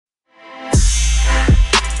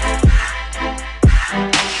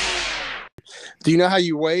Do you know how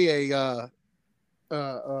you weigh red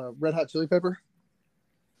hot chili pepper?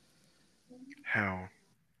 How?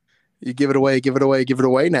 You give it away, give it away, give it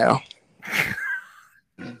away now.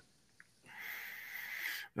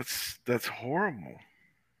 That's horrible.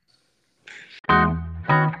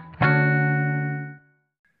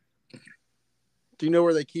 Do you know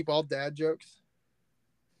where they keep all dad jokes?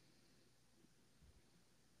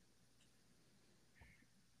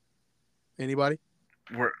 Anybody?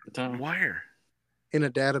 Where? In a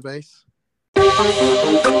database.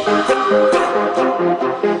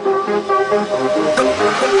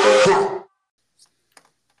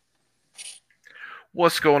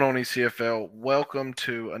 What's going on, ECFL? Welcome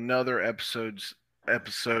to another episode of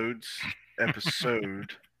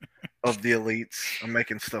the Elites. I'm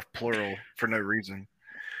making stuff plural for no reason.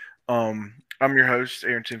 I'm your host,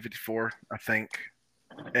 Aaron1054, I think.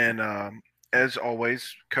 And as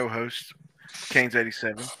always, co-host,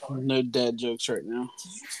 Canes87. No dad jokes right now.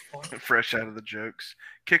 Fresh out of the jokes.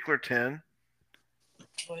 Kichler10.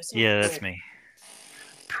 Yeah, that's me.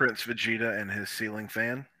 Prince Vegeta and his ceiling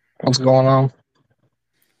fan. What's going on?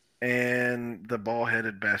 And the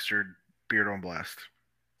ball-headed bastard, Beard on Blast.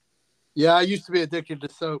 Yeah, I used to be addicted to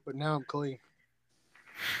soap, but now I'm clean.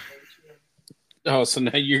 Oh, so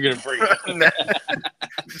now you're going to bring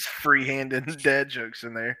Just free-handed dad jokes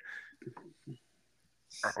in there.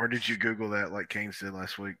 Or did you Google that like Kane did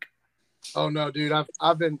last week? Oh no, dude!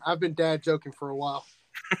 I've been dad joking for a while.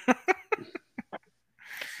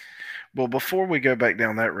 Well, before we go back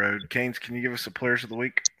down that road, Canes, can you give us the players of the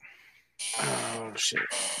week? Oh shit!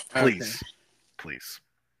 Please, Okay. please.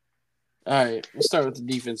 All right, we'll start with the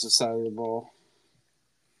defensive side of the ball.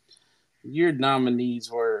 Your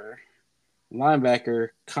nominees were linebacker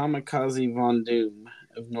Kamikaze Von Doom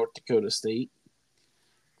of North Dakota State,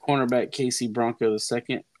 cornerback Casey Bronco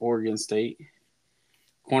II, Oregon State,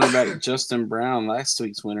 cornerback Justin Brown, last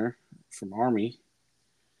week's winner from Army,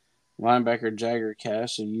 linebacker Jagger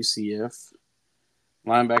Cash of UCF,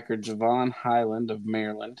 linebacker Javon Highland of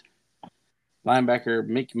Maryland, linebacker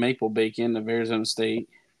Mick Maplebacon of Arizona State,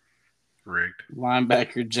 Rigged.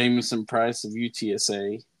 linebacker Jamison Price of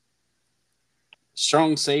UTSA,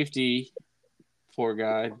 strong safety, poor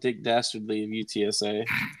guy, Dick Dastardly of UTSA,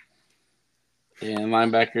 and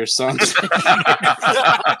linebacker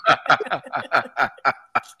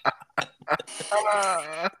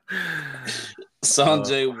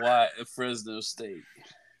Sanjay White of Fresno State.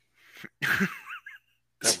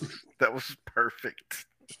 That was perfect.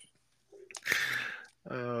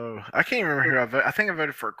 I can't remember who I voted. I think I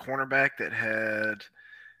voted for a cornerback that had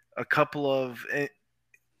a couple of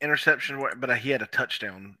interception, but he had a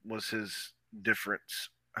touchdown. Was his difference?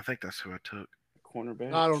 I think that's who I took.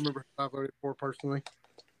 Cornerback. I don't remember who I voted for personally.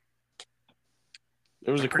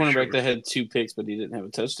 There was a cornerback that had 2 picks, but he didn't have a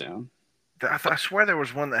touchdown. I swear there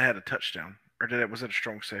was one that had a touchdown, or was it a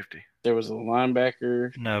strong safety? There was a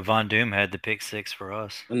linebacker. No, Von Doom had the pick 6 for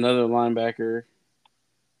us. Another linebacker.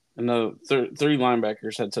 Another 3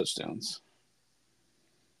 linebackers had touchdowns.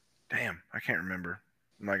 Damn, I can't remember.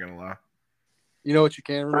 I'm not gonna lie. You know what you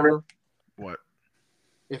can remember? What?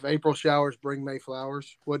 If April showers bring May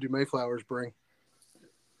flowers, what do May flowers bring?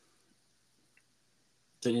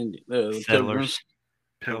 The Settlers.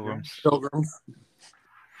 Pilgrims. Pilgrims.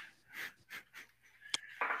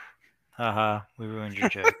 Haha, we ruined your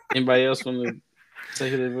joke. Anybody else want to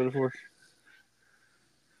say who they voted for?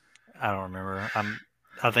 I don't remember.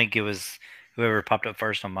 I think it was whoever popped up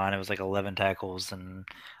first on mine. It was like 11 tackles and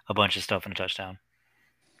a bunch of stuff and a touchdown.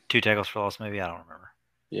 2 tackles for loss, maybe. I don't remember.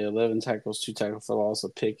 Yeah, 11 tackles, 2 tackles for loss, a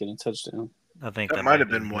pick, and a touchdown. I think that might have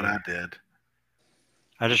been what I did.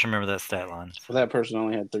 I just remember that stat line. So that person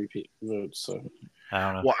only had 3 votes. So I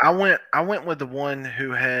don't know. Well, I went with the one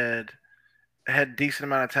who had decent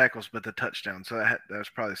amount of tackles, but the touchdown. So that was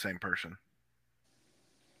probably the same person.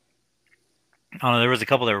 I don't know. There was a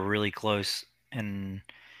couple that were really close, and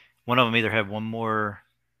one of them either had one more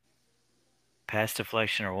pass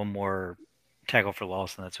deflection or one more tackle for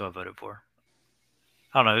loss, and that's who I voted for.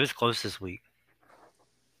 I don't know. It was close this week.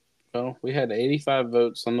 Well, we had 85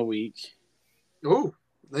 votes on the week. Ooh,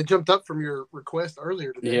 they jumped up from your request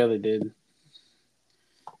earlier today. Yeah, they did.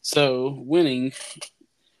 So, winning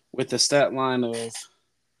with the stat line of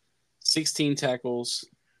 16 tackles,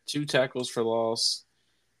 2 tackles for loss,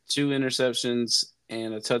 2 interceptions,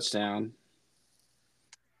 and a touchdown,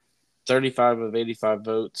 35 of 85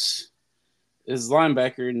 votes, is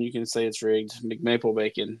linebacker, and you can say it's rigged,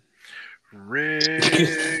 McMaplebacon.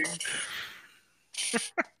 Rigged.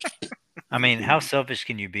 I mean, how selfish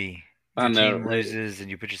can you be? I know. Team loses and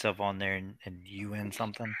you put yourself on there and you win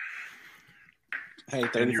something. Hey,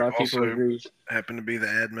 And you 35 people also agree. happen to be the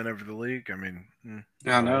admin over the league. I mean,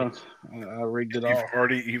 I know. I rigged it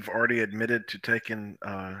all. You've already admitted to taking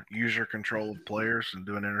user control of players and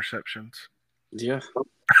doing interceptions. Yeah.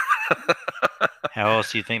 How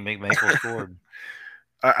else do you think McMaple scored?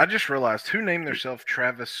 I just realized who named themselves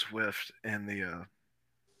Travis Swift in the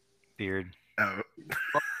Beard. Oh,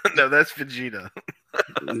 no, that's Vegeta.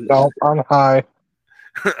 No, I'm high.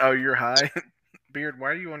 Oh, you're high, Beard.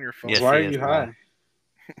 Why are you on your phone? Yes, Why he are is you high?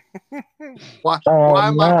 Why Oh,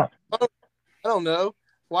 am I? I don't know.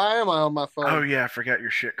 Why am I on my phone? Oh yeah, I forgot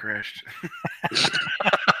your shit crashed.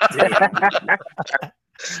 Damn.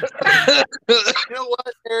 You know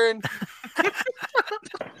what, Aaron?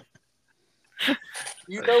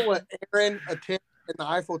 You know what Aaron, attended in the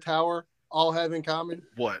Eiffel Tower all have in common?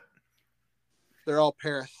 What? They're all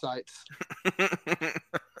parasites.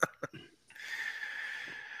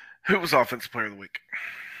 Who was offensive player of the week?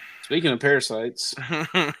 Speaking of parasites.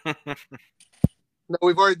 No,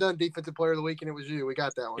 we've already done defensive player of the week, and it was you. We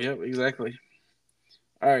got that one. Yep, exactly.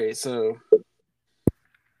 All right, so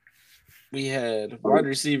we had wide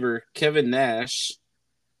receiver Kevin Nash,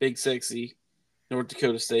 big sexy, North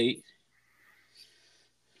Dakota State.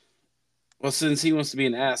 Well, since he wants to be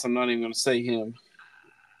an ass, I'm not even going to say him.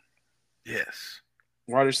 Yes.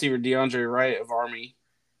 Wide receiver DeAndre Wright of Army.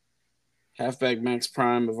 Halfback Max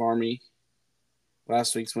Prime of Army.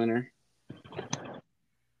 Last week's winner.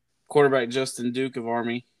 Quarterback Justin Duke of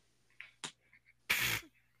Army.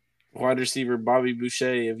 Wide receiver Bobby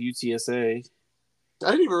Boucher of UTSA. I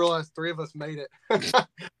didn't even realize three of us made it.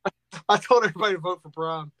 I told everybody to vote for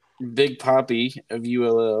Prime. Big Poppy of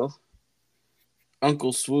ULL.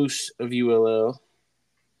 Uncle Swoosh of ULL.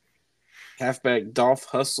 Halfback Dolph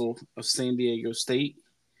Hustle of San Diego State.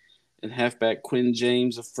 And halfback Quinn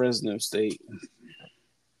James of Fresno State.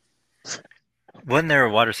 Wasn't there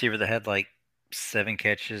a wide receiver that had like 7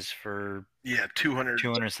 catches for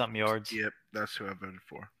 200 something yards? Yep, that's who I voted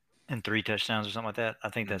for. And 3 touchdowns or something like that? I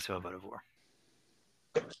think that's who I voted for.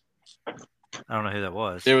 I don't know who that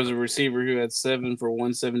was. There was a receiver who had 7 for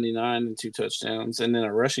 179 and 2 touchdowns, and then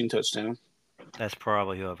a rushing touchdown. That's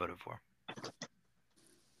probably who I voted for.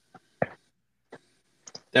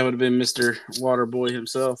 That would have been Mr. Waterboy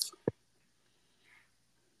himself,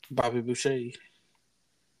 Bobby Boucher.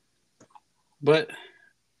 But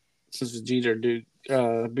since Vegeta or Duke,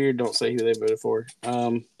 Beard don't say who they voted for.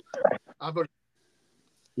 I voted.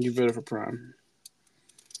 You voted for Prime.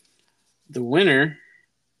 The winner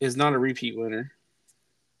is not a repeat winner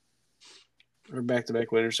or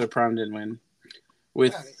back-to-back winner, so Prime didn't win.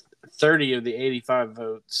 With 30 of the 85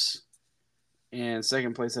 votes, and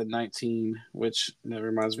second place had 19, which that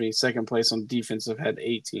reminds me, second place on defensive had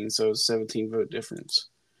 18, so it's 17 vote difference.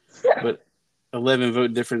 But 11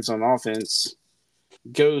 vote difference on offense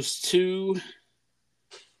goes to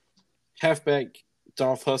halfback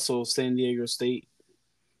Dolph Hustle, San Diego State.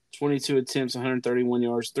 22 attempts, 131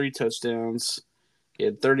 yards, 3 touchdowns. He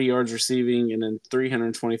had 30 yards receiving and then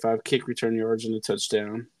 325 kick return yards and a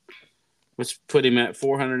touchdown, which put him at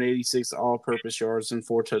 486 all-purpose yards and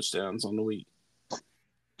 4 touchdowns on the week.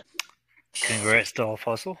 Congrats, Dolph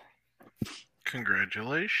Hustle.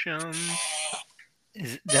 Congratulations.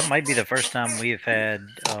 That might be the first time we have had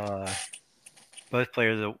both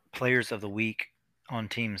players of the week on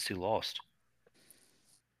teams who lost.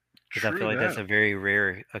 Because I feel like that's a very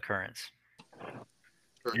rare occurrence.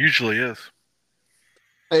 Usually is.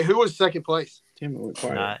 Hey, who was second place? Damn, it went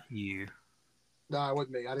quiet. Not you. No, it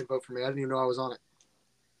wasn't me. I didn't vote for me. I didn't even know I was on it.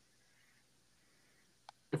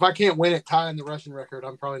 If I can't win it, tying the rushing record,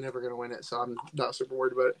 I'm probably never going to win it, so I'm not super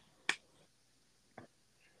worried about it.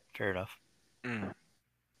 Fair enough. Mm.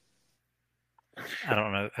 I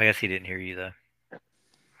don't know. I guess he didn't hear you, though.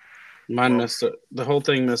 Mine messed up. The whole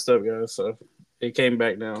thing messed up, guys, so it came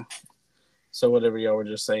back now. So whatever y'all were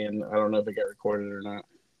just saying, I don't know if it got recorded or not.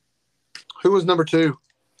 Who was number 2?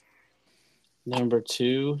 Number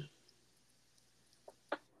 2,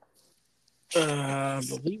 I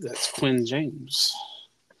believe that's Quinn James.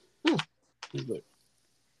 Look.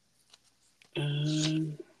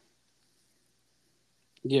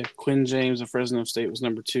 Yeah, Quinn James of Fresno State was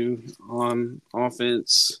number 2 on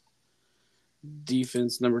offense.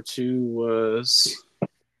 Defense, number 2 was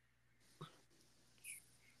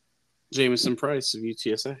Jamison Price of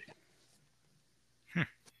UTSA.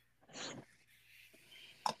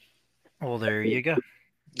 Well, there you go.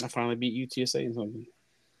 I finally beat UTSA in something.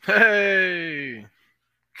 Hey.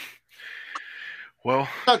 Well,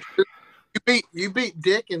 you beat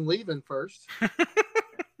Dick and leaving first.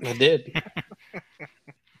 I did.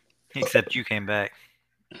 Except you came back.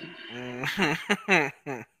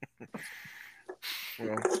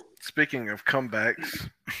 well, Speaking of comebacks,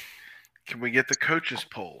 can we get the coaches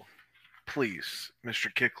poll, please, Mr.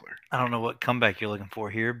 Kichler? I don't know what comeback you're looking for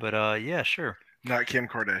here, but yeah, sure. Not Kim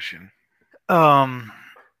Kardashian. I'm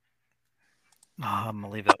gonna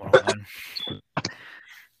leave that one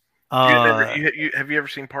alone. Have you ever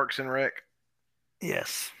seen Parks and Rec?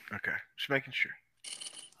 Yes. Okay, just making sure.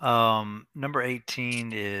 Number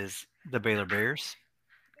 18 is the Baylor Bears.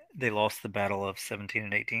 They lost the battle of 17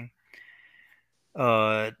 and 18.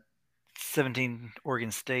 17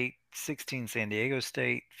 Oregon State, 16 San Diego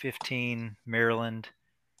State, 15 Maryland,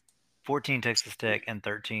 14 Texas Tech, and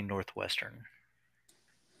 13 Northwestern.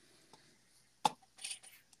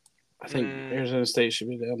 I think Arizona State should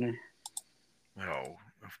be down there. Oh,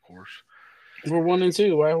 of course. We're 1 and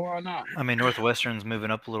 2. Why not? I mean, Northwestern's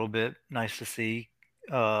moving up a little bit. Nice to see.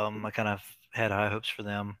 I kind of had high hopes for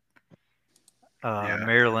them.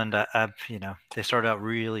 Maryland, they started out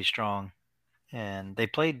really strong, and they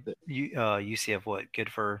played UCF. What good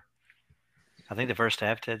for? I think the first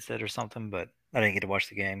half, Ted said, or something, but I didn't get to watch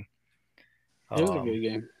the game. It was a good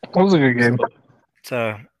game. It was a good game.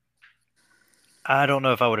 So I don't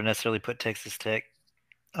know if I would have necessarily put Texas Tech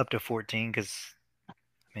up to 14 because,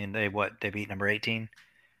 I mean, they beat number 18.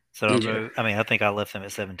 So I don't know. I mean, I think I left them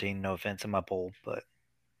at 17. No offense in my poll, but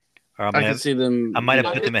I can see them. I might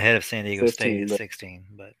have put them ahead of San Diego 15, State at 16.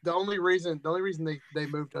 But the only reason they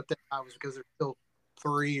moved up that high was because there's still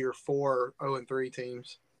 3 or 4 0-3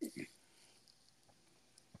 teams.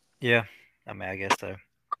 Yeah, I mean, I guess so.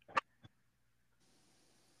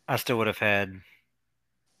 I still would have had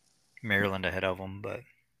Maryland ahead of them, but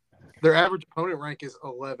their average opponent rank is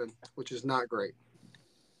 11, which is not great.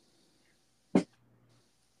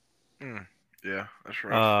 Yeah, that's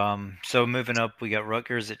right. So moving up, we got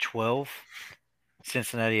Rutgers at 12,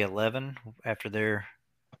 Cincinnati 11 after their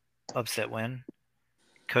upset win,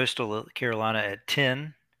 Coastal Carolina at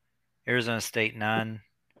 10, Arizona State 9,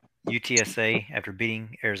 UTSA after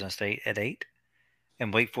beating Arizona State at 8,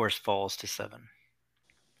 and Wake Forest falls to 7.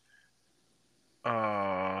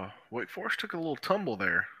 Wake Forest took a little tumble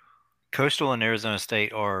there. Coastal and Arizona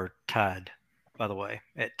State are tied, by the way,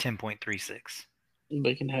 at 10.36.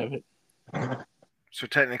 They can have it. So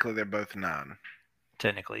technically, they're both 9.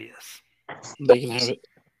 Technically, yes. They can have it.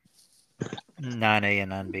 9A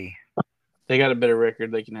and 9B. They got a better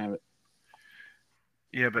record. They can have it.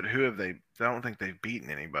 Yeah, but who have they? I don't think they've beaten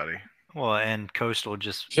anybody. Well, and Coastal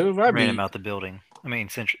just ran him out the building. I mean,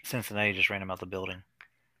 Cincinnati just ran him out the building.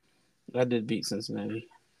 I did beat Cincinnati.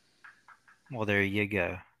 Well, there you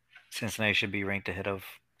go. Cincinnati should be ranked ahead of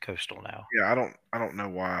Coastal now. Yeah, I don't know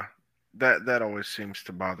why. That always seems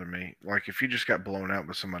to bother me. Like, if you just got blown out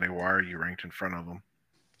with somebody, why are you ranked in front of them?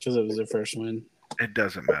 Because it was their first win. It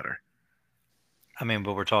doesn't matter. I mean,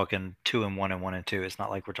 but we're talking 2-1 and 1-2. It's not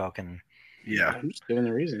like we're talking. Yeah, I'm just giving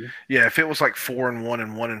the reason. Yeah, if it was like 4-1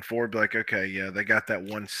 and 1-4, I'd be like, okay, yeah, they got that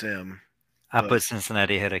one sim. I put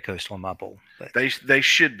Cincinnati ahead of Coastal in my poll. But they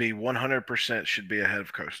should be 100% should be ahead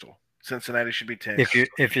of Coastal. Cincinnati should be 10.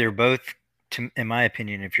 If you're both, in my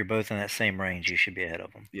opinion, if you're both in that same range, you should be ahead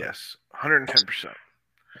of them. Yes, 110%.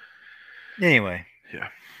 Anyway, yeah.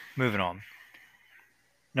 Moving on.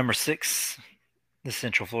 Number 6, the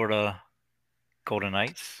Central Florida Golden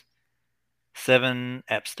Knights. 7,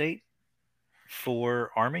 App State.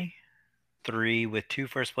 4, Army. 3 with 2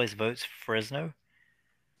 first place votes, Fresno.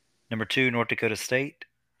 Number 2, North Dakota State.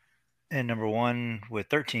 And number 1 with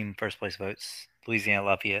 13 first place votes, Louisiana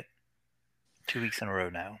Lafayette. 2 weeks in a row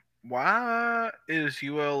now. Why is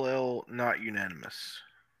ULL not unanimous?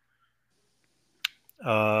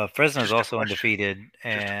 Fresno is also undefeated,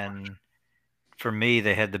 and for me,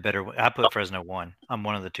 they had the better. I put Fresno 1. I'm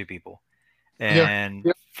one of the 2 people,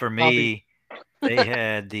 and for me, they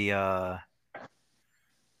had the.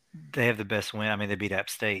 They have the best win. I mean, they beat App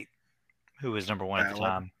State, who was number 1 at the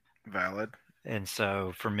time. Valid. And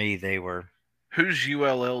so for me, they were. Who's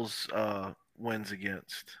ULL's wins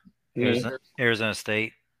against? Arizona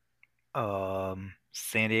State,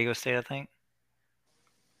 San Diego State, I think.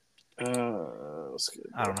 I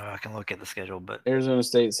don't know. I can look at the schedule, but Arizona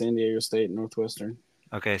State, San Diego State, Northwestern.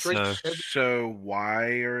 Okay, so why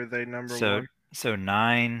are they number 1? So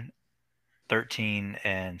 9, 13,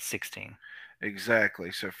 and 16.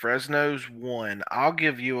 Exactly. So Fresno's 1. I'll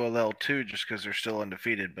give ULL 2 just because they're still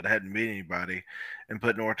undefeated, but hadn't beat anybody, and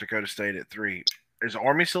put North Dakota State at 3. Is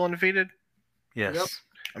Army still undefeated? Yes. Yep.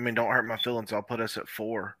 I mean, don't hurt my feelings. I'll put us at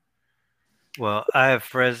 4. Well, I have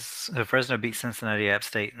Fresno beat Cincinnati, App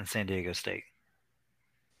State, and San Diego State.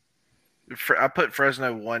 I put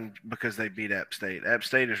Fresno 1 because they beat App State. App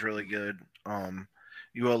State is really good.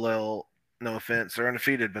 ULL, no offense, they're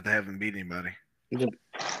undefeated, but they haven't beat anybody.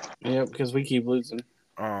 Yep, because we keep losing.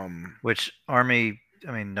 Which Army,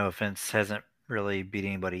 I mean, no offense, hasn't really beat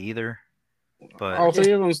anybody either. But all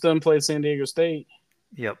three of them still played San Diego State.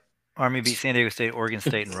 Yep. Army beat San Diego State, Oregon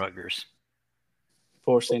State, and Rutgers.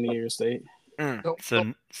 For San Diego State.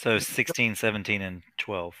 So 16, 17, and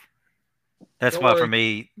 12. That's Don't why, worry. for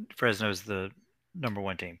me, Fresno's the number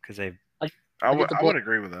one team because they've. I would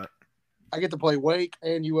agree with that. I get to play Wake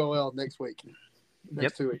and ULL next week.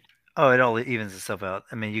 Next 2 weeks. Oh, it all evens itself out.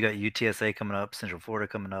 I mean, you got UTSA coming up, Central Florida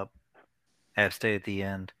coming up, App State at the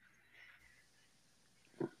end.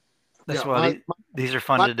 That's why these are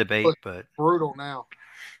fun to debate, but brutal now.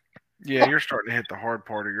 Yeah, you're starting to hit the hard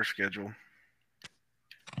part of your schedule.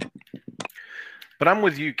 But I'm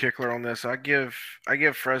with you, Kichler, on this. I give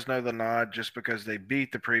Fresno the nod just because they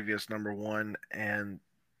beat the previous number one, and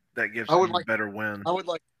that gives them a better win.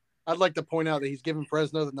 I'd like to point out that he's giving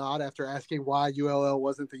Fresno the nod after asking why ULL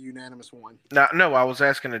wasn't the unanimous one. No, I was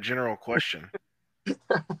asking a general question.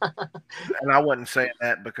 And I wasn't saying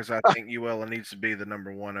that because I think ULL needs to be the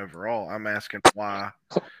number one overall. I'm asking why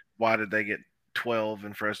did they get 12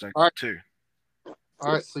 and Fresno get 2?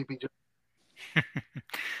 All right, Sleepy Joe.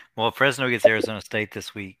 Well, Fresno gets Arizona State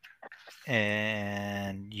this week,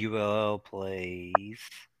 and ULL plays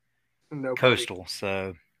Coastal.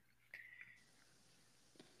 So,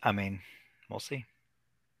 I mean, we'll see.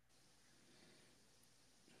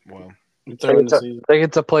 Well, they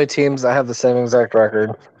get to play teams that have the same exact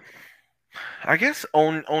record. I guess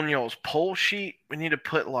on y'all's poll sheet, we need to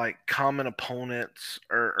put like common opponents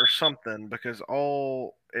or something because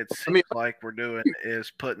all it seems like we're doing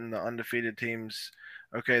is putting the undefeated teams.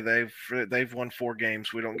 Okay, they've won 4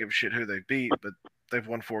 games. We don't give a shit who they beat, but they've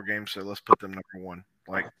won 4 games, so let's put them number one.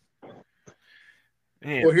 Like,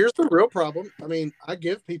 yeah. Well, here's the real problem. I mean, I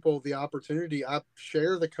give people the opportunity. I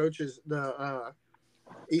share the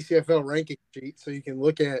ECFL ranking sheet so you can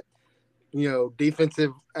look at,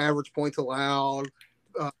 defensive average points allowed,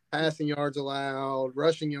 passing yards allowed,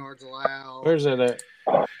 rushing yards allowed. Where's that at?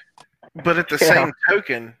 But at the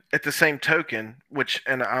same token, which,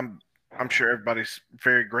 and I'm sure everybody's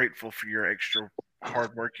very grateful for your extra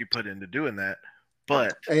hard work you put into doing that.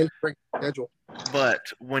 But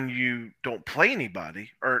when you don't play anybody,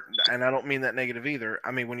 and I don't mean that negative either.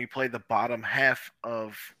 I mean, when you play the bottom half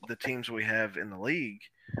of the teams we have in the league,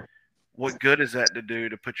 what good is that to do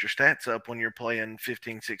to put your stats up when you're playing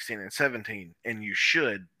 15, 16, and 17, and you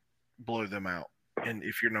should blow them out? And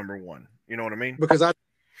if you're number one, you know what I mean? Because I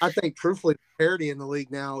think truthfully, parity in the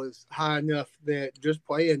league now is high enough that just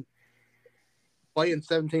playing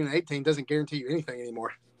 17 and 18 doesn't guarantee you anything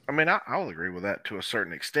anymore. I mean, I'll agree with that to a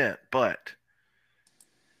certain extent, but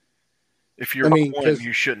if you're one,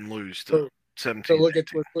 you shouldn't lose to 17. So let's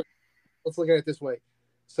look at it this way.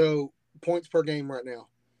 So points per game right now.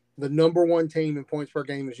 The number one team in points per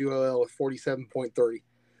game is ULL with 47.3.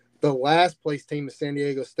 The last place team is San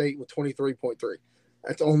Diego State with 23.3.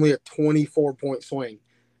 That's only a 24-point swing.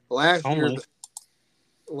 Last year,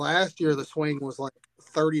 the swing was like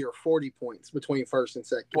 30 or 40 points between first and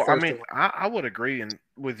second. Well, I mean, I would agree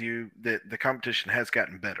with you that the competition has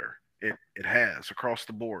gotten better. It has across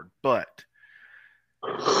the board, but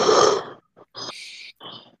I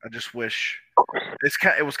just wish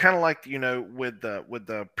it was kind of like, with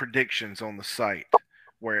the predictions on the site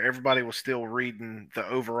where everybody was still reading the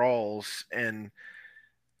overalls, and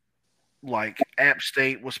like App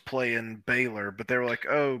State was playing Baylor, but they were like,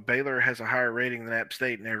 oh, Baylor has a higher rating than App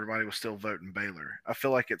State, and everybody was still voting Baylor. I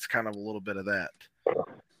feel like it's kind of a little bit of that.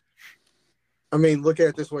 I mean, look at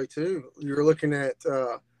it this way too. You're looking at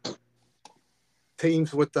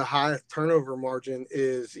teams with the highest turnover margin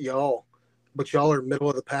is y'all, but y'all are middle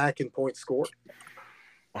of the pack in points scored.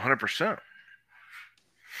 100%.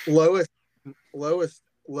 Lowest.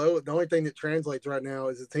 The only thing that translates right now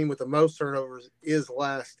is the team with the most turnovers is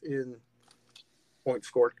last in points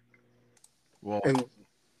scored. Well, and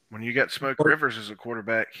when you got Smoke Rivers as a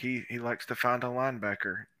quarterback, he likes to find a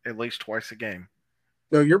linebacker at least twice a game.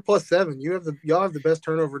 No, you're +7. Y'all have the best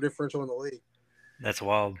turnover differential in the league. That's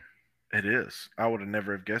wild. It is. I would have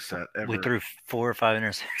never have guessed that ever. We threw 4 or 5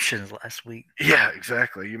 interceptions last week. Yeah,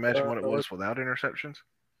 exactly. You imagine what it was without interceptions?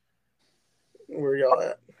 Where y'all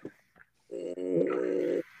at?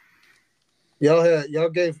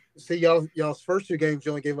 Y'all's first 2 games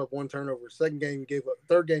you only gave up 1 turnover. Second game you gave up.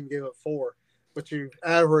 Third game you gave up 4. But you've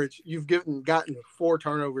gotten 4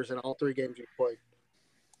 turnovers in all 3 games you've played.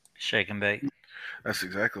 Shake and bake. That's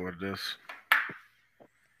exactly what it is.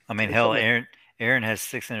 I mean, hell, Aaron has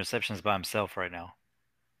 6 interceptions by himself right now.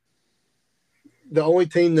 The only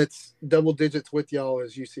team that's double digits with y'all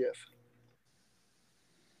is UCF.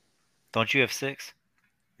 Don't you have 6?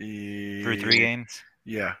 Through 3 games?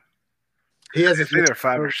 Yeah. He has It's either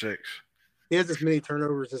 5 or 6. He has as many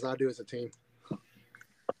turnovers as I do as a team.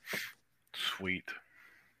 Sweet.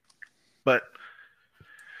 But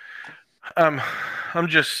I'm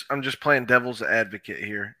just playing devil's advocate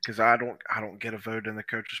here because I don't get a vote in the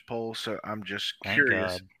coaches poll, so I'm just Thank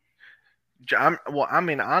curious. God.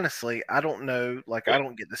 Honestly, I don't know. Like, I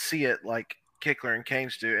don't get to see it like Kichler and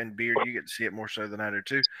Canes do, and Beard, you get to see it more so than I do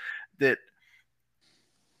too. That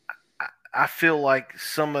I feel like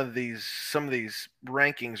some of these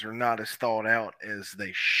rankings are not as thought out as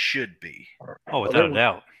they should be. Oh, without a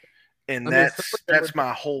doubt. And I mean, some of them that's are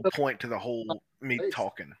my whole point to the whole me based.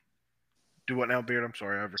 talking. Do what now, Beard? I'm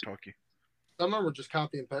sorry, I overtalk you. Some of them are just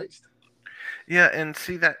copy and paste. Yeah, and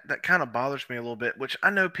see that kind of bothers me a little bit, which I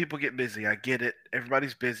know people get busy. I get it.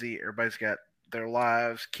 Everybody's busy. Everybody's got their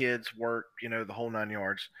lives, kids, work, the whole 9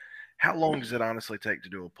 yards. How long does it honestly take to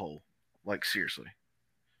do a poll? Like, seriously.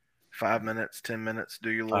 5 minutes, 10 minutes, do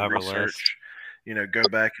your little 5 or less. research, go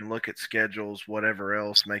back and look at schedules, whatever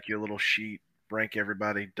else, make you a little sheet, rank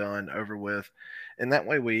everybody, done, over with. And that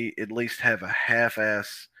way we at least have a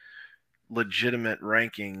half-ass legitimate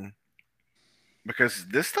ranking, because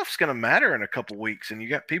this stuff's going to matter in a couple weeks, and you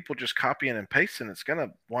got people just copying and pasting. It's going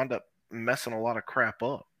to wind up messing a lot of crap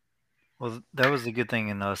up. Well, that was the good thing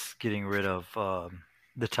in us getting rid of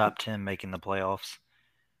the top 10 making the playoffs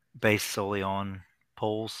based solely on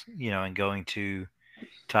polls, and going to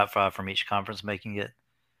top 5 from each conference making it.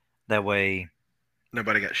 That way,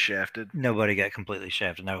 nobody got shafted. Nobody got completely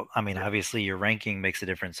shafted. No, I mean, obviously your ranking makes a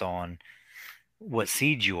difference on what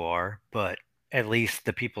seed you are, but at least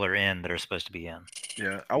the people are in that are supposed to be in.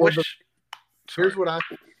 Yeah, Here's what I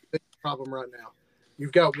think the problem right now.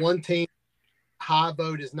 You've got one team, high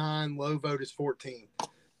vote is 9, low vote is 14. You've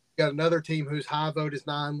got another team whose high vote is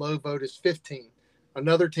 9, low vote is 15.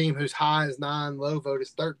 Another team whose high is 9, low vote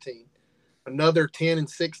is 13. Another 10 and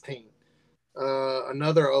 16.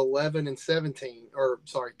 Another 11 and 17.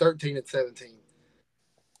 13 and 17.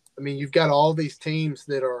 I mean, you've got all these teams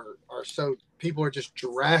that are so people are just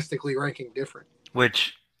drastically ranking different.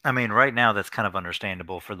 Which, I mean, right now that's kind of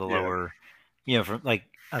understandable for the lower, for like,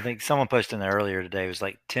 I think someone posted in there earlier today, it was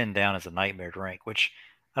like 10 down is a nightmare to rank, which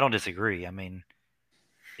I don't disagree. I mean,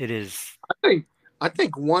 it is. I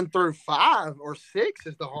think 1 through 5 or 6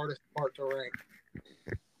 is the hardest part to rank.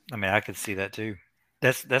 I mean, I could see that too.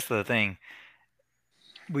 That's the thing.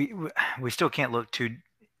 We still can't look too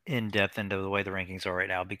in depth into the way the rankings are right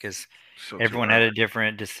now because everyone had a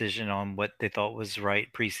different decision on what they thought was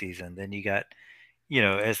right preseason. Then you got,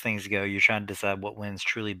 as things go, you're trying to decide what wins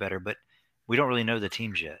truly better, but we don't really know the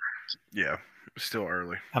teams yet. Yeah, it's still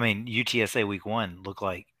early. I mean, UTSA week 1 looked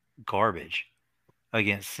like garbage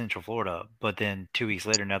against Central Florida, but then 2 weeks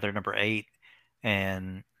later, now they're number 8,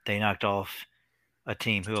 and they knocked off a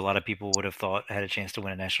team who a lot of people would have thought had a chance to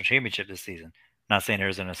win a national championship this season. Not saying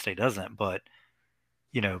Arizona State doesn't, but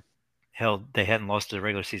hell, they hadn't lost a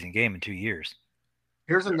regular season game in 2 years.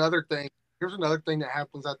 Here's another thing that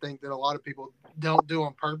happens, I think, that a lot of people don't do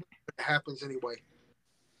on purpose, but it happens anyway.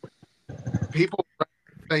 People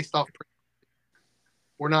based off.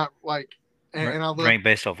 We're not like, and I love rank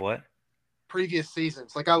based off what? Previous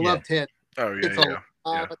seasons. Like I love Ted. Oh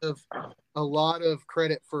yeah, it's a lot of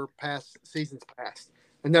credit for past seasons past.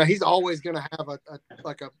 And now he's always going to have a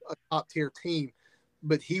top tier team,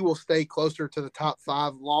 but he will stay closer to the top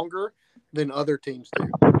 5 longer than other teams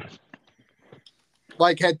do.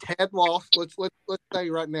 Like had Ted lost, let's say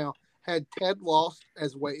right now, had Ted lost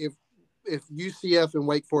if UCF and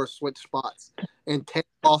Wake Forest switched spots and Ted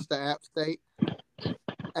lost to App State,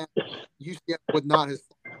 UCF would not have as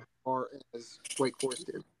far as Wake Forest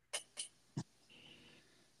did.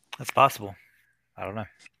 That's possible. I don't know.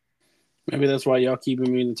 Maybe that's why y'all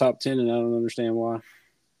keeping me in the top 10, and I don't understand why.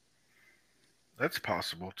 That's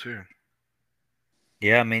possible too.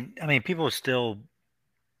 Yeah, I mean, people still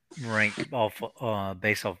rank off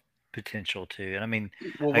based off potential too, and I mean,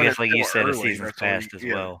 I guess like you said, a season's passed as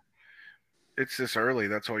well. It's this early.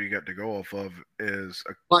 That's all you got to go off of is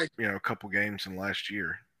a couple games in last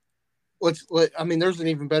year. I mean, there's an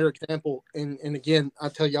even better example, and again, I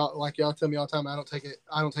tell y'all, like y'all tell me all the time, I don't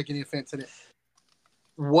take any offense in it.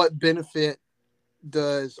 What benefit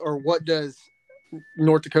does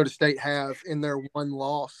North Dakota State have in their one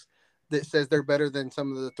loss that says they're better than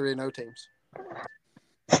some of the 3-0 teams?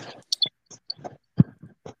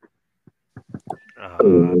 I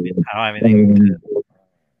don't have anything.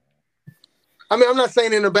 I mean, I'm not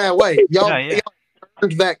saying in a bad way. Y'all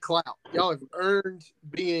earned that clout. Y'all have earned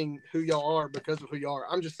being who y'all are because of who y'all are.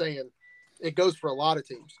 I'm just saying it goes for a lot of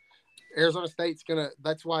teams. Arizona State's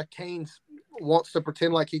that's why Canes wants to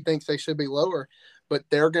pretend like he thinks they should be lower, but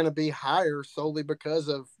they're going to be higher solely because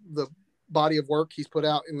of body of work he's put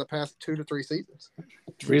out in the past 2 to 3 seasons.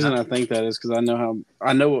 The reason I think that is because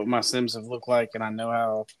I know what my Sims have looked like, and I know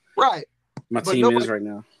how right my team is right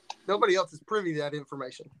now. Nobody else is privy to that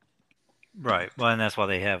information. Right. Well, and that's why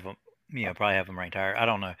they have them. Probably have them ranked higher. I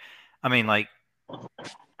don't know. I mean, like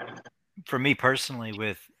for me personally,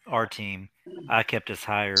 with our team, I kept us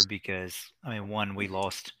higher because one, we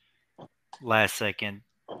lost last second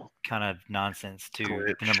kind of nonsense to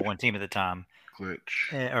the number one team at the time.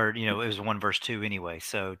 Glitch. Or, it was 1 versus 2 anyway.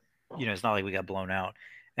 So, it's not like we got blown out.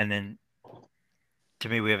 And then to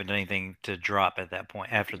me, we haven't done anything to drop at that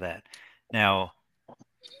point after that. Now,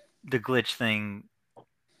 the glitch thing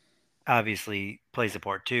obviously plays a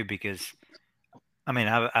part too because,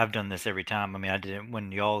 I've done this every time. I did it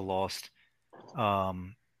when y'all lost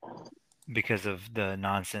because of the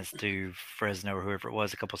nonsense to Fresno or whoever it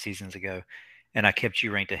was a couple seasons ago. And I kept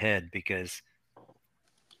you ranked ahead because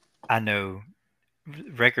I know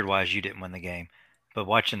record-wise you didn't win the game, but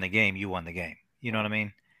watching the game, you won the game. You know what I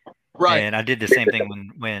mean? Right. And I did the same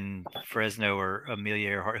thing when Fresno or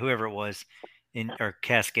Amelia Earhart, whoever it was, or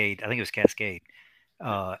Cascade, I think it was Cascade,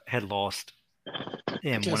 had lost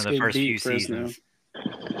in one of the first few seasons.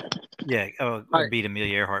 Yeah, Right. beat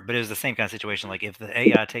Amelia Earhart. But it was the same kind of situation. Like if the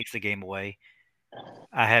AI takes the game away,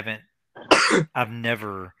 I've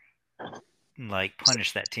never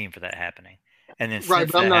punished that team for that happening. And then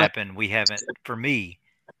since that happened, we haven't done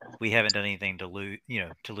anything to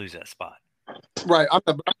lose that spot. Right. I'm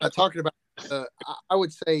not talking about I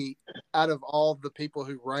would say out of all the people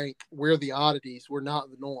who rank, we're the oddities. We're not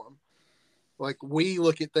the norm. Like we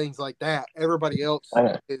look at things like that. Everybody else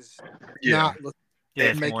is not looking. Yeah,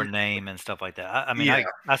 it's more name and stuff like that.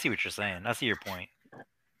 I see what you're saying. I see your point.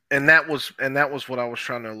 And that was what I was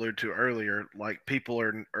trying to allude to earlier. Like people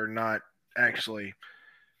are not actually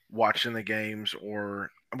watching the games, or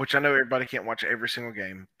which I know everybody can't watch every single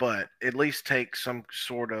game, but at least take some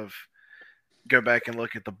sort of go back and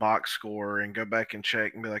look at the box score and go back and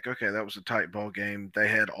check and be like, okay, that was a tight ball game. They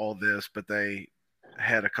had all this, but they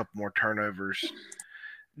had a couple more turnovers.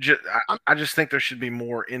 I just think there should be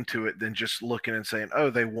more into it than just looking and saying, "Oh,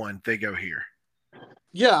 they won. They go here."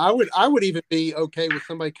 Yeah, I would even be okay with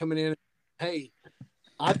somebody coming in and, hey,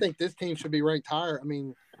 I think this team should be ranked higher.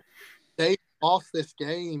 They lost this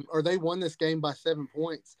game or they won this game by 7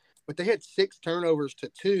 points, but they had 6 turnovers to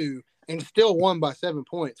 2 and still won by 7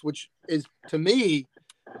 points, which is to me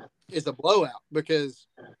is a blowout because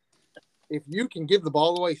if you can give the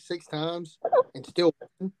ball away 6 times and still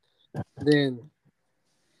win, then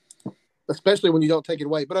especially when you don't take it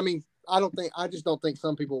away. But I just don't think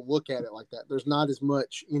some people look at it like that. There's not as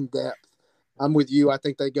much in depth. I'm with you. I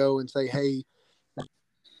think they go and say, hey,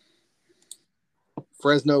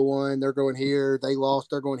 Fresno won, they're going here. They lost,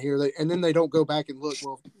 they're going here. And then they don't go back and look,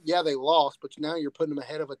 well, yeah, they lost, but now you're putting them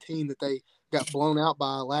ahead of a team that they got blown out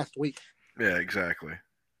by last week. Yeah, exactly.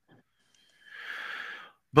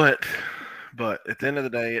 But at the end of the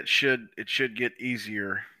day, it should get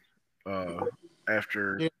easier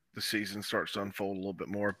after the season starts to unfold a little bit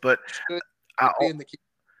more. But I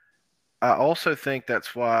also think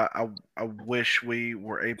that's why I wish we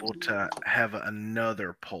were able to have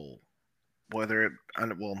another poll. Whether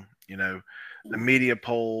the media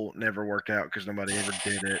poll never worked out because nobody ever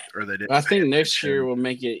did it, or they didn't. I think next year we'll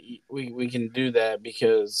make it. We can do that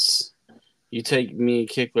because you take me and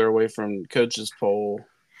Kichler away from coach's poll.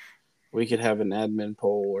 We could have an admin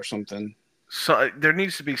poll or something. So there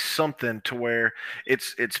needs to be something to where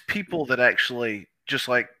it's people that actually, just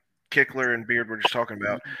like Kichler and Beard were just talking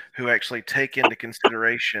about, who actually take into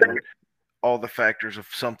consideration all the factors of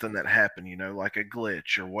something that happened, like a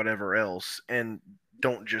glitch or whatever else, and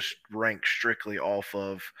don't just rank strictly off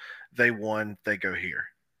of they won, they go here.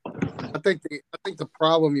 I think the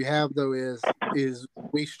problem you have though is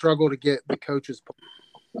we struggle to get the coaches.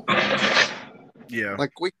 Yeah,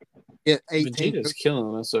 like we get 18. Vegeta's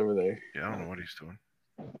killing us over there. Yeah, I don't know what he's doing.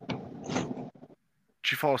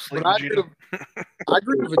 Did you fall asleep, I Vegeta?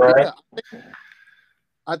 agree with Vegeta.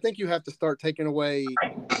 I think you have to start taking away.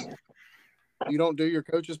 You don't do your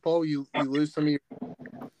coaches poll, you lose some of your.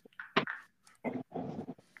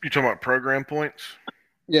 You talking about program points?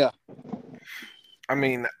 Yeah.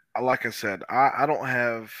 Like I said, I don't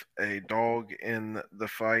have a dog in the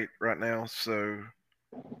fight right now, so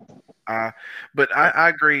but I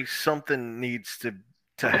agree something needs to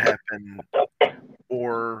happen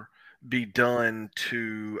or be done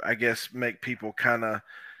to, I guess, make people kind of,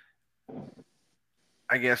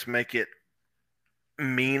 make it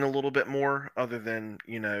mean a little bit more, other than,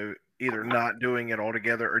 either not doing it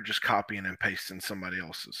altogether or just copying and pasting somebody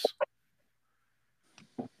else's.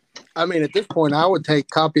 I mean, at this point, I would take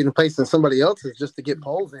copying and pasting somebody else's just to get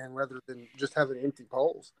polls in rather than just having empty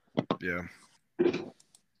polls. Yeah.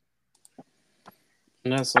 And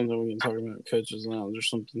that's something we can talk about coaches lounge or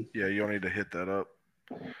something. Yeah, you'll need to hit that up.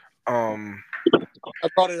 I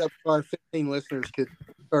brought it up so our 15 listeners could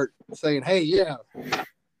start saying, hey, yeah.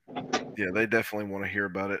 Yeah, they definitely want to hear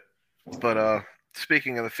about it. But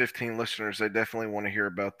speaking of the 15 listeners, they definitely want to hear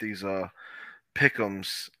about these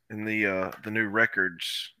pick'ems and the new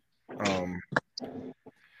records.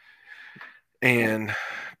 And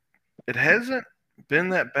it hasn't been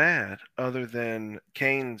that bad, other than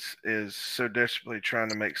Keynes is so desperately trying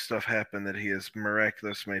to make stuff happen that he has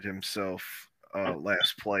miraculously made himself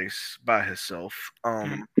last place by himself.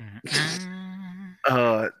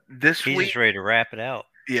 This He's week, just ready to wrap it out.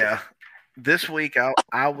 yeah, this week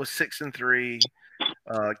I was 6-3.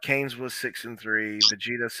 Keynes was 6-3.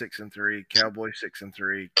 Vegeta 6-3. Cowboy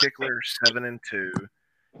 6-3. Kichler 7-2.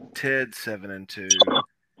 Ted 7-2.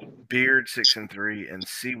 Beard 6-3, and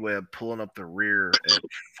C-Web pulling up the rear at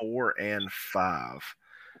 4-5.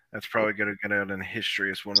 That's probably going to get out in history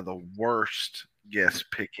as one of the worst guess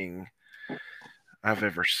picking I've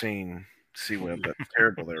ever seen. C-Web, that's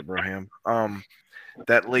terrible there, Braham.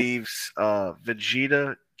 That leaves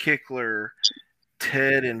Vegeta, Kichler,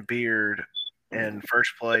 Ted, and Beard in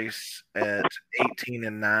first place at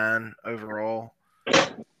 18-9 overall.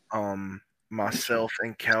 Myself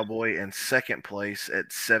and Cowboy in second place at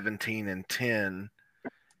 17-10,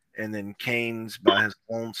 and then Keynes by his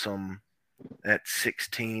lonesome at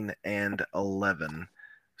 16-11.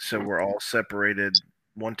 So we're all separated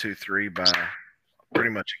 1, 2, 3 by pretty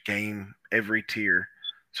much a game every tier.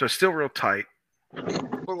 So it's still real tight.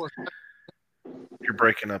 You're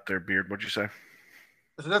breaking up there, Beard. What'd you say?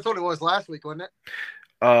 So that's what it was last week, wasn't it?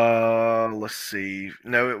 Let's see.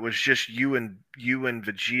 No, it was just you and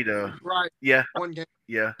Vegeta. Right. Yeah. One game.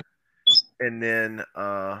 Yeah. And then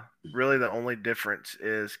really the only difference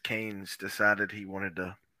is Keynes decided he wanted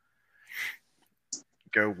to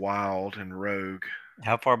go wild and rogue.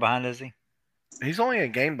 How far behind is he? He's only a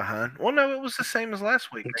game behind. Well, no, it was the same as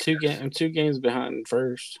last week. I'm 2 games behind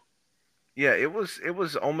first. Yeah, it was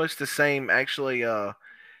almost the same. Actually,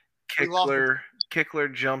 Kichler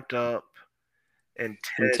jumped up and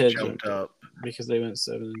Ted jumped up because they went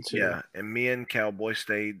 7-2. Yeah, and me and Cowboy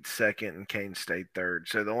stayed second and Kane stayed third.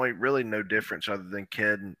 So the only really no difference other than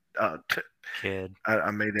Kid. Kid.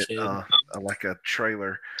 I made it like a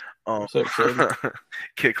trailer. What's up, Kid?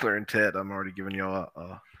 Kichler and Ted. I'm already giving y'all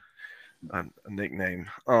a nickname.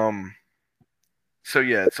 So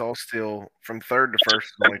yeah, it's all still from third to first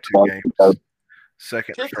is only 2 games.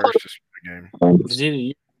 Second to first is 1 game. Vegeta,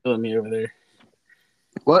 you're killing me over there.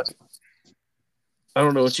 What? I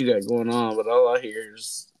don't know what you got going on, but all I hear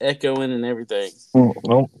is echoing and everything.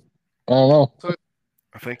 Well, I don't know. So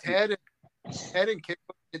I think Ted and Kichler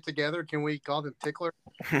get together. Can we call them Tickler?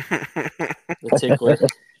 The Tickler.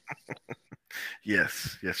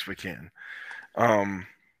 Yes, we can.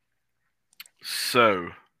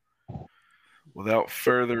 So without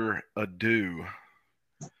further ado,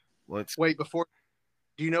 let's wait before.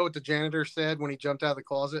 Do you know what the janitor said when he jumped out of the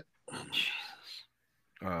closet?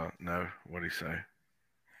 No. What'd he say?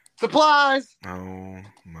 Supplies. Oh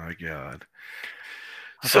my God!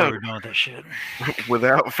 I thought we were done with that shit.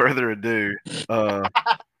 Without further ado,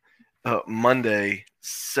 Monday,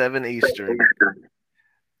 7 Eastern,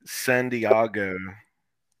 San Diego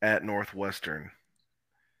at Northwestern.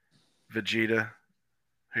 Vegeta,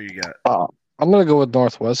 who you got? I'm gonna go with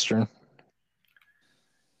Northwestern.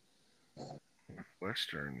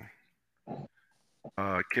 Western.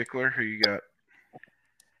 Kichler, who you got?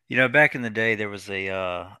 You know, back in the day, there was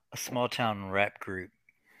a small town rap group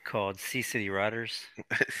called Sea City Riders.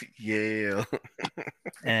 Yeah.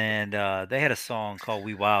 And they had a song called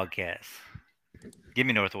We Wildcats. Give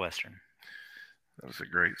me Northwestern. That was a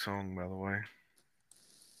great song, by the way.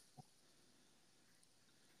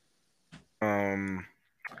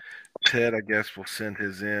 Ted, I guess, will send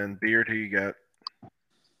his in. Beard, who you got?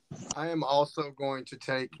 I am also going to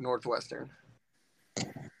take Northwestern.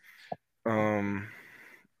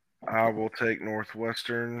 I will take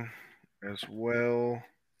Northwestern as well.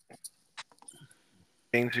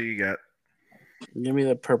 James, who you got? Give me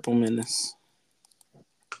the Purple Menace. Is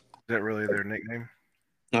that really their nickname?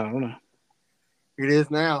 I don't know. It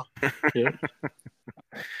is now. Yeah.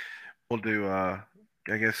 We'll do, I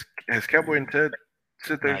guess, has Cowboy and Ted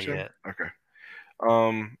sit there? Not yet. Okay.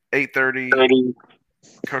 8:30,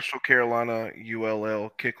 Coastal Carolina,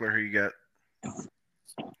 ULL. Kichler, who you got?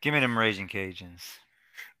 Give me them Raging Cajuns.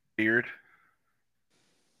 Beard.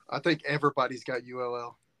 I think everybody's got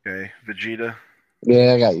ULL. Okay. Vegeta.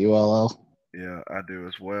 Yeah, I got ULL. Yeah, I do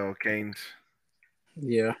as well. Canes.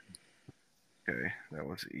 Yeah, Okay, that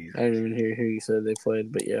was easy. I didn't even hear who you said they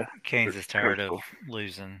played, but yeah. Keynes is tired of Cool.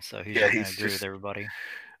 losing, so he's Yeah, just going to he's agree just with everybody.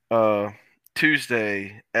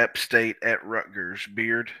 Tuesday, App State at Rutgers.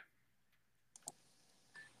 Beard.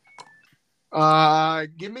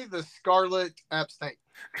 Give me the Scarlet App State.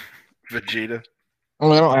 Vegeta.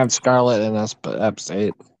 Well, I don't have Scarlet in us, but App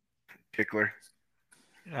State. Kichler.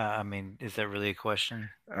 I mean, is that really a question?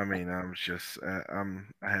 I mean, I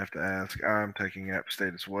have to ask. I'm taking App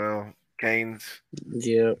State as well. Canes.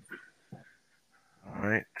 Yeah. All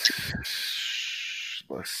right.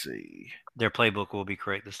 Let's see. Their playbook will be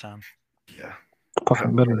correct this time. Yeah.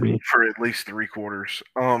 Fucking better be. For at least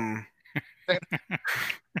 3/4.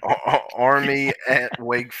 Army at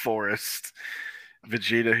Wake Forest.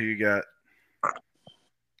 Vegeta, who you got?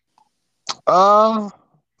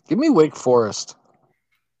 Give me Wake Forest.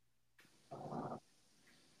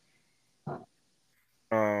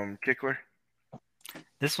 Kichler.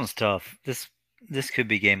 This one's tough. This could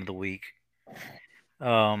be game of the week.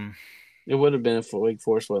 It would have been if Wake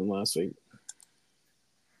Forest wasn't last week.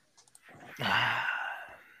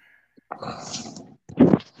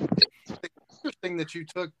 Interesting that you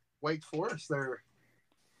took Wake Forest there,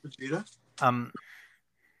 Vegeta. I'm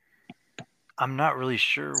not really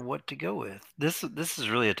sure what to go with. This is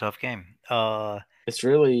really a tough game. It's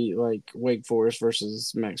really like Wake Forest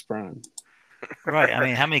versus Max Prime. Right. I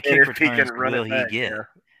mean, how many And kick if he can returns run will it he back, get? yeah.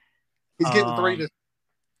 He's getting 3 to.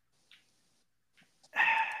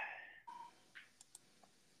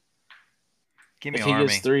 Give me If he Army.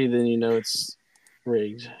 gets 3, then you know it's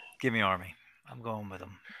rigged. Give me Army. I'm going with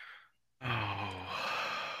him. Oh.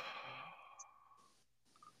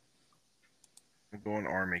 I'm going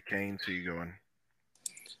Army. Canes, who you going?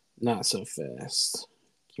 Not so fast.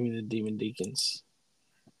 Give me the Demon Deacons.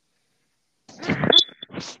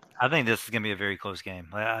 I think this is going to be a very close game.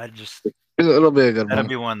 It'll be a good That'll one.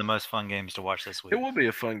 be one of the most fun games to watch this week. It will be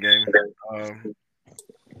a fun game.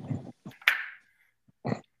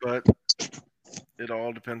 But it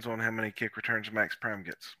all depends on how many kick returns Max Prime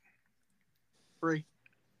gets. 3.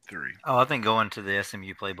 3. Oh, I think going to the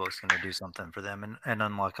SMU playbook is going to do something for them and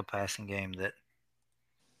unlock a passing game that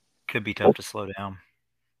could be tough to slow down.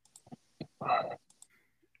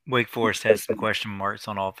 Wake Forest has some question marks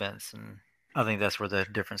on offense, and I think that's where the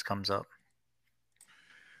difference comes up.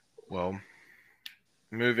 Well,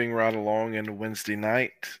 moving right along into Wednesday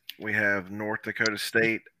night, we have North Dakota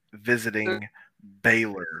State visiting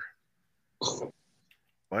Baylor.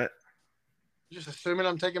 What? Just assuming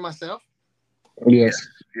I'm taking myself. Yes.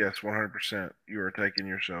 Yes, 100%. You are taking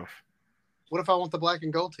yourself. What if I want the black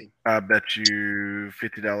and gold team? I bet you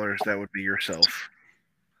 $50 that would be yourself.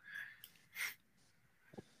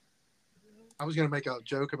 I was going to make a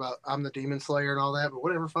joke about I'm the Demon Slayer and all that, but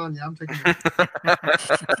whatever, fine. Yeah, I'm taking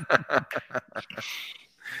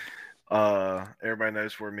Everybody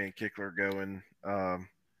knows where me and Kichler are going.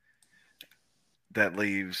 That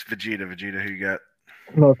leaves Vegeta. Vegeta, who you got?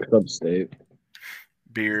 North Dakota State.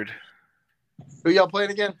 Beard. Who y'all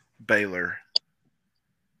playing again? Baylor.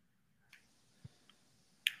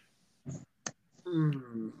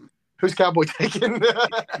 Who's Cowboy taking?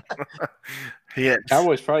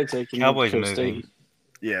 Cowboys probably taking Cowboys North Dakota moving. State.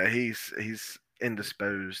 Yeah, he's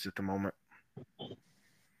indisposed at the moment. I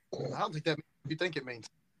don't think that means what you think it means.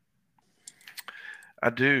 I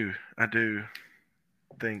do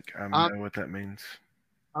think I know what that means.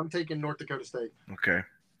 I'm taking North Dakota State. Okay.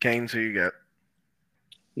 Canes, who you got?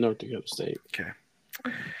 North Dakota State. Okay.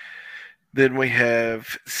 Then we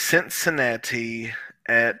have Cincinnati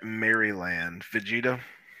at Maryland. Vegeta.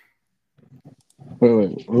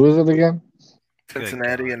 Wait. Who is it again?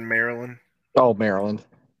 Cincinnati and Maryland. Oh, Maryland.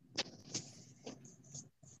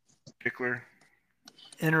 Kichler.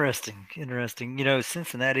 Interesting. You know,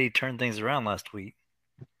 Cincinnati turned things around last week.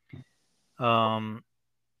 Was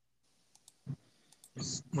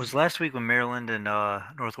last week when Maryland and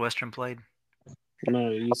Northwestern played?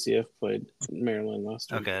 No, UCF played Maryland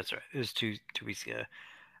last week. Okay, that's right. It was two weeks ago.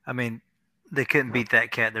 I mean, they couldn't beat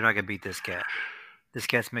that cat. They're not going to beat this cat. This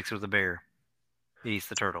cat's mixed with a bear. He eats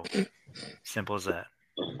the turtle. Simple as that.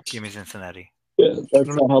 Give me Cincinnati. Yeah, that's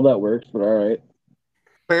not how that works, but all right.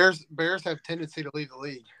 Bears have tendency to leave the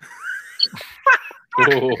league.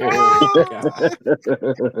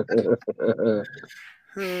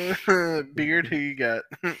 Beard, who you got?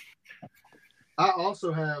 I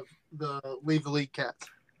also have the leave the league cats.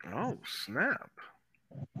 Oh, snap.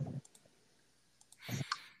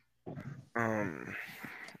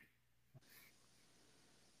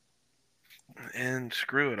 And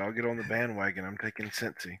screw it, I'll get on the bandwagon. I'm taking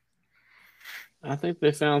Cincy. I think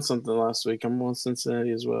they found something last week. I'm on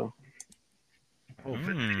Cincinnati as well. Oh,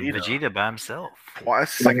 Vegeta by himself.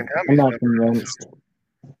 Twice, second time I'm he's not been. convinced.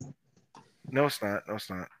 No, it's not. No, it's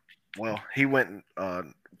not. Well, he went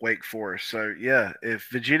Wake Forest. So yeah, if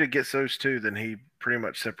Vegeta gets those two, then he pretty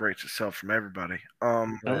much separates himself from everybody.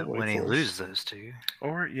 But Wake when he Forest. loses those two,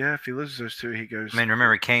 Or yeah, if he loses those two, he goes. I mean,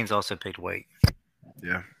 remember Kane's also picked weight.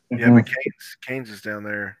 Yeah, Mhm. but Canes is down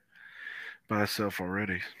there by himself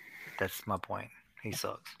already. That's my point. He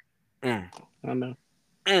sucks. I know.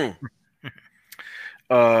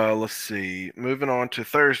 Let's see. Moving on to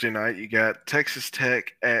Thursday night, you got Texas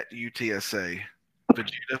Tech at UTSA.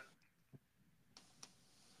 Vegeta.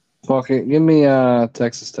 Fuck it. Give me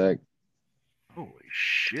Texas Tech. Holy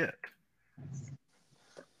shit.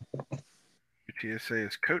 UTSA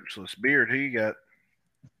is coachless. Beard, who you got?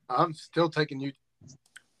 I'm still taking you.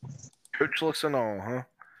 Coachless and all, huh?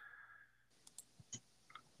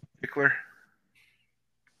 Kichler.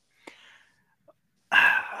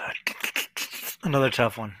 Another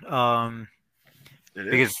tough one. It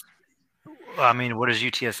is. Because I mean, what is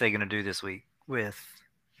UTSA going to do this week with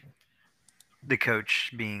the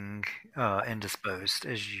coach being indisposed,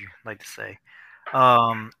 as you like to say?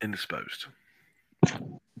 Indisposed.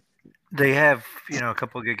 They have, a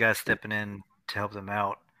couple of good guys stepping in to help them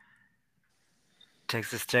out.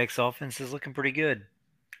 Texas Tech's offense is looking pretty good.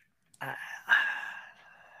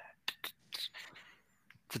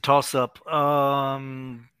 It's a toss-up.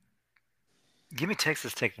 Give me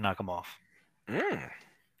Texas Tech to knock them off.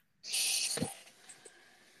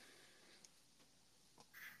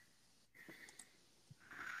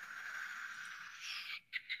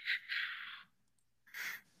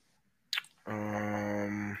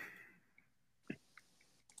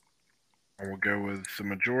 I will go with the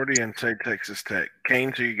majority and say Texas Tech.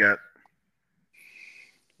 Kane, who you got?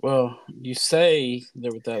 Well, you say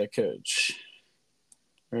they're without a coach,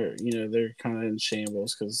 or they're kind of in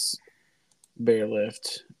shambles because Bear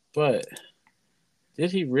left. But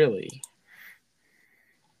did he really?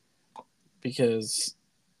 Because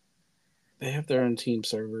they have their own team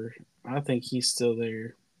server. I think he's still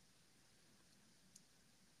there,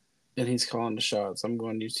 and he's calling the shots. I'm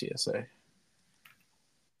going UTSA.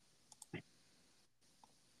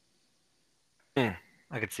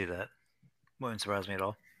 I could see that. Wouldn't surprise me at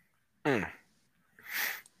all.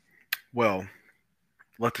 Well,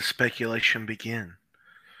 let the speculation begin.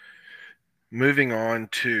 Moving on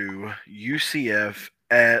to UCF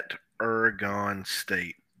at Oregon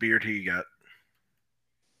State. Beard, who you got?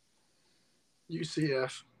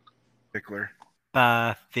 UCF. Pickler.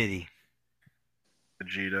 50.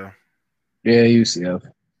 Vegeta. Yeah,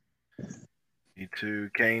 UCF.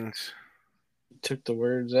 E2. Canes. Took the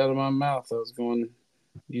words out of my mouth. I was going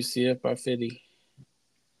UCF by 50.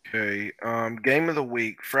 Okay. Game of the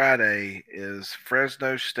week Friday is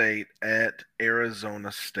Fresno State at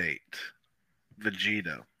Arizona State.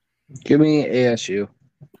 Vegeta. Give me ASU.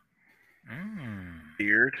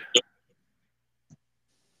 Beard.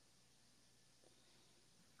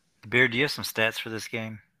 Beard, do you have some stats for this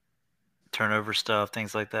game? Turnover stuff,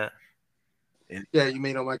 things like that? Yeah, you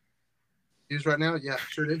mean on my use right now? Yeah,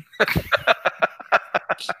 sure do.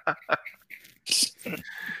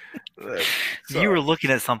 You were looking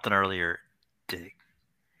at something earlier, Dick.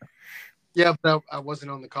 Yeah, but I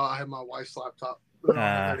wasn't on the call. I had my wife's laptop. All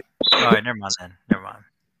right, never mind then. Never mind.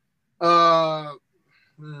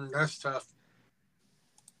 That's tough.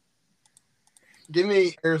 Give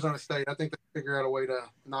me Arizona State. I think they figure out a way to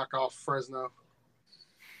knock off Fresno.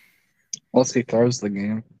 Unless he throws the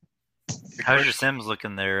game. How's your Sims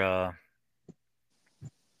looking there, I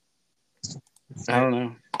don't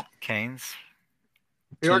know. He's Canes?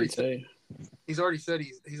 already said he's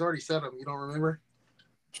already set them. You don't remember?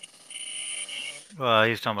 Well,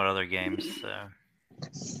 he's talking about other games, so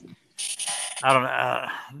I don't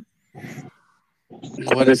know.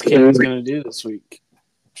 What is Canes going to do this week?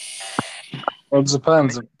 Well, it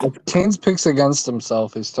depends. If Kane's picks against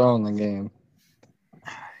himself, he's throwing the game.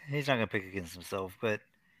 He's not going to pick against himself, but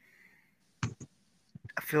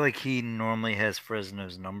I feel like he normally has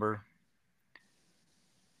Fresno's number.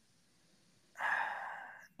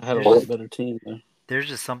 I had a lot better team, though. There's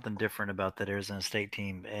just something different about that Arizona State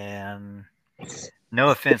team, and no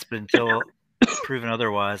offense, but until proven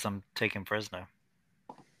otherwise, I'm taking Fresno.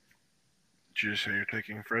 Did you say you're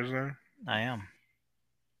taking Fresno? I am.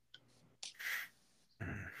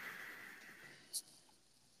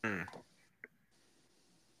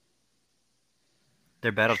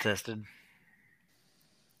 They're battle tested.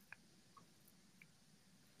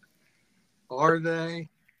 Are they?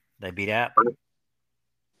 They beat App.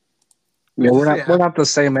 Yeah, we're not the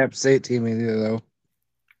same App State team either, though.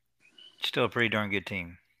 Still a pretty darn good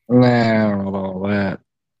team. Nah, I don't know about all that.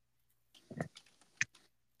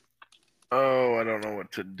 Oh, I don't know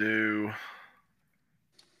what to do.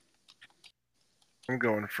 I'm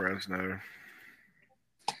going Fresno.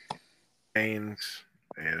 Canes,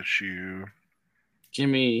 ASU. Give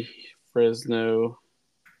me Fresno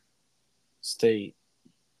State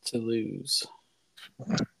to lose.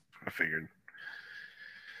 I figured.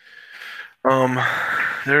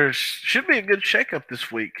 There should be a good shakeup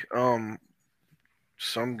this week.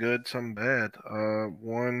 Some good, some bad.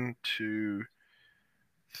 1, 2,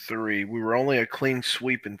 3. We were only a clean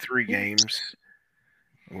sweep in 3 games.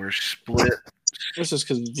 We're split. That's just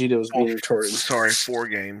because Vegeta was being retarded. Sorry, 4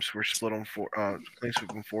 games. We're split on 4. Clean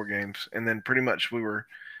sweep in 4 games, and then pretty much we were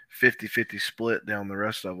 50-50 split down the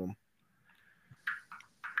rest of them.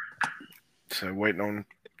 So waiting on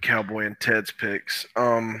Cowboy and Ted's picks.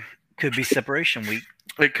 Could be separation week.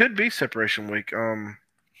 It could be separation week.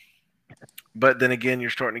 But then again, you're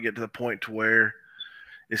starting to get to the point to where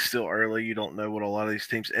it's still early. You don't know what a lot of these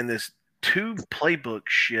teams, and this 2 playbook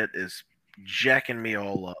shit is jacking me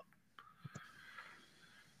all up,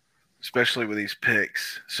 especially with these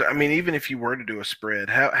picks. So I mean, even if you were to do a spread,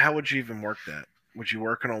 how would you even work that? Would you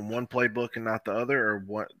working on one playbook and not the other, or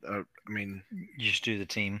what? I mean, You just do the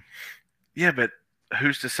team. yeah, but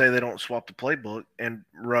who's to say they don't swap the playbook and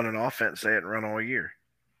run an offense they hadn't run all year?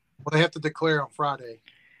 Well, they have to declare on Friday.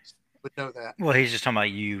 Would know that. Well, he's just talking about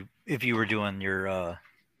you if you were doing your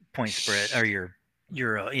point spread or your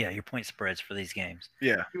point spreads for these games.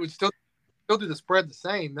 Yeah, You would still do the spread the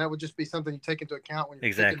same. That would just be something you take into account when you're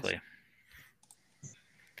Exactly.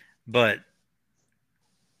 But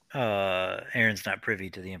Aaron's not privy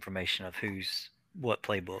to the information of who's what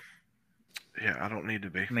playbook. yeah, I don't need to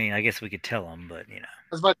be. I mean, I guess we could tell him, but I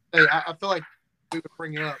was about to say, I feel like we would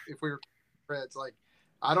bring it up if we were spreads. Like,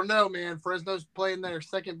 I don't know, man. Fresno's playing their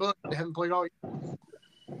second book. They haven't played all year.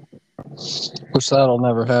 Which that'll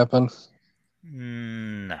never happen.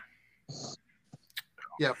 no.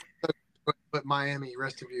 Yeah, but Miami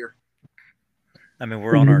rest of year. I mean,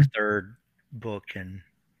 we're on our 3rd book, and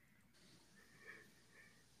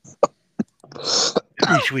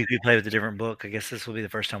each week we play with a different book. I guess this will be the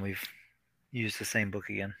first time we've used the same book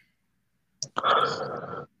again.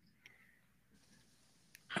 I'm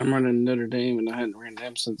running Notre Dame, and I hadn't ran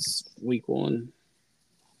them since week 1.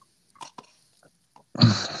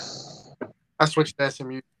 I switched to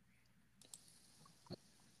SMU.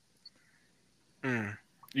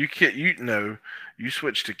 You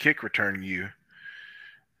switched to kick return.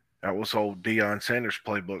 That was old Deion Sanders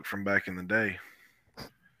playbook from back in the day.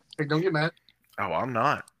 Hey, don't get mad. Oh, I'm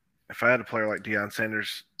not. If I had a player like Deion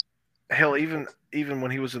Sanders, hell, even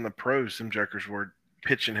when he was in the pros, some jokers were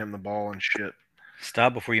pitching him the ball and shit.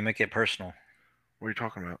 Stop before you make it personal. What are you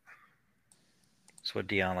talking about? That's what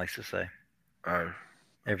Dion likes to say. Oh.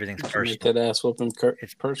 Everything's Make personal. that ass whooping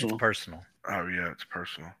It's personal. It's personal. Oh, yeah, it's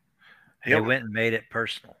personal. They went and made it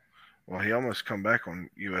personal. Well, he almost come back on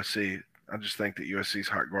USC. I just think that USC's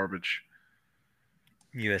hot garbage.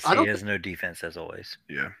 USC has no defense, as always.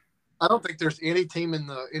 Yeah. I don't think there's any team in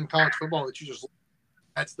college football that you just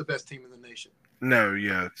 – that's the best team in the nation. No,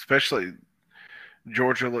 yeah. Especially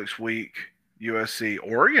Georgia looks weak. USC.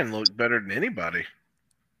 Oregon looked better than anybody.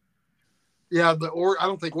 Yeah, I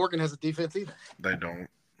don't think Oregon has a defense either. They don't.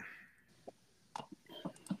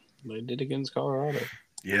 They did against Colorado.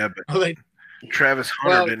 Yeah, but Travis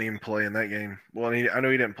Hunter didn't even play in that game. Well, I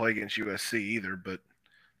know he didn't play against USC either, but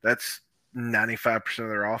that's 95% of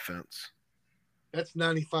their offense. That's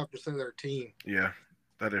 95% of their team. Yeah,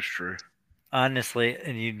 that is true. Honestly,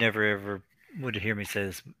 and you never ever would hear me say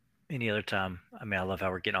this any other time. I mean, I love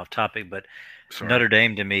how we're getting off topic, but Notre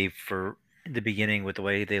Dame to me for the beginning with the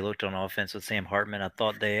way they looked on offense with Sam Hartman, I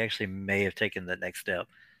thought they actually may have taken the next step.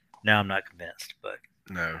 Now I'm not convinced, but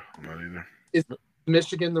no, not either. Is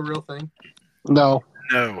Michigan the real thing? No.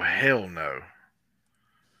 No, hell no.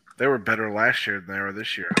 They were better last year than they are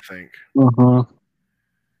this year, I think. Mm-hmm.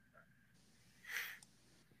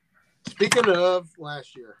 Speaking of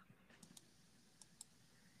last year.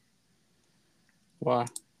 Why?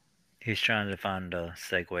 He's trying to find a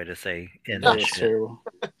segue to say in That this was shit. terrible.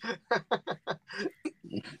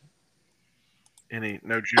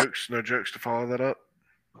 No jokes to follow that up?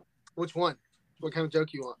 Which one? What kind of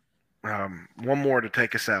joke you want? One more to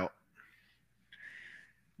take us out.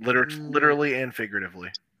 Literally and figuratively.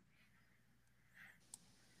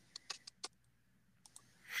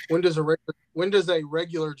 When does a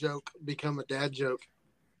regular joke become a dad joke?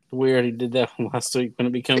 We already did that one last week when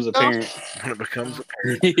it becomes apparent. When it becomes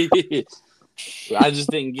apparent. I just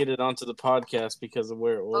didn't get it onto the podcast because of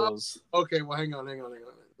where it was. Okay, well, hang on.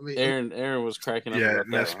 Aaron was cracking up. Yeah, about it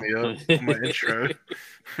messed that me one. up on my intro.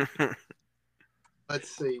 Let's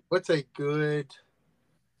see. What's a good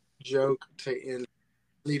joke to end.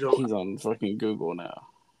 Needle. He's on fucking Google now.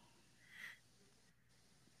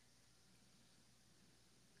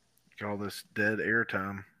 All this dead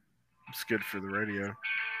airtime. It's good for the radio.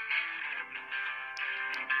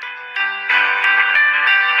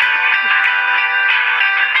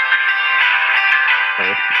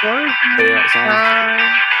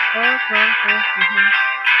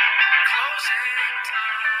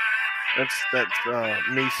 That's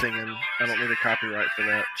me singing. I don't need a copyright for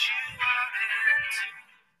that.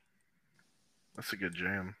 That's a good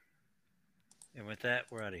jam. And with that,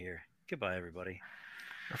 we're out of here. Goodbye, everybody.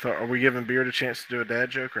 Are we giving Beard a chance to do a dad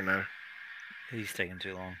joke or no? He's taking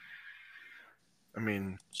too long. I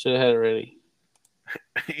mean, should have had it ready.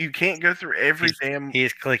 You can't go through every damn. He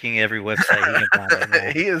is clicking every website he can find right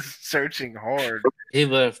now. He is searching hard. He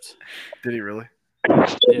left. Did he really?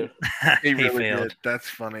 Yeah. He really failed. did. That's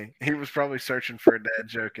funny. He was probably searching for a dad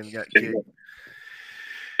joke and got kicked.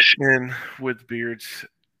 And with Beard's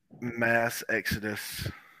mass exodus,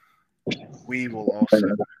 we will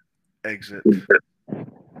also exit.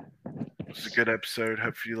 It was a good episode.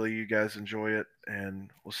 Hopefully you guys enjoy it, and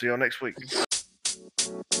we'll see y'all next week.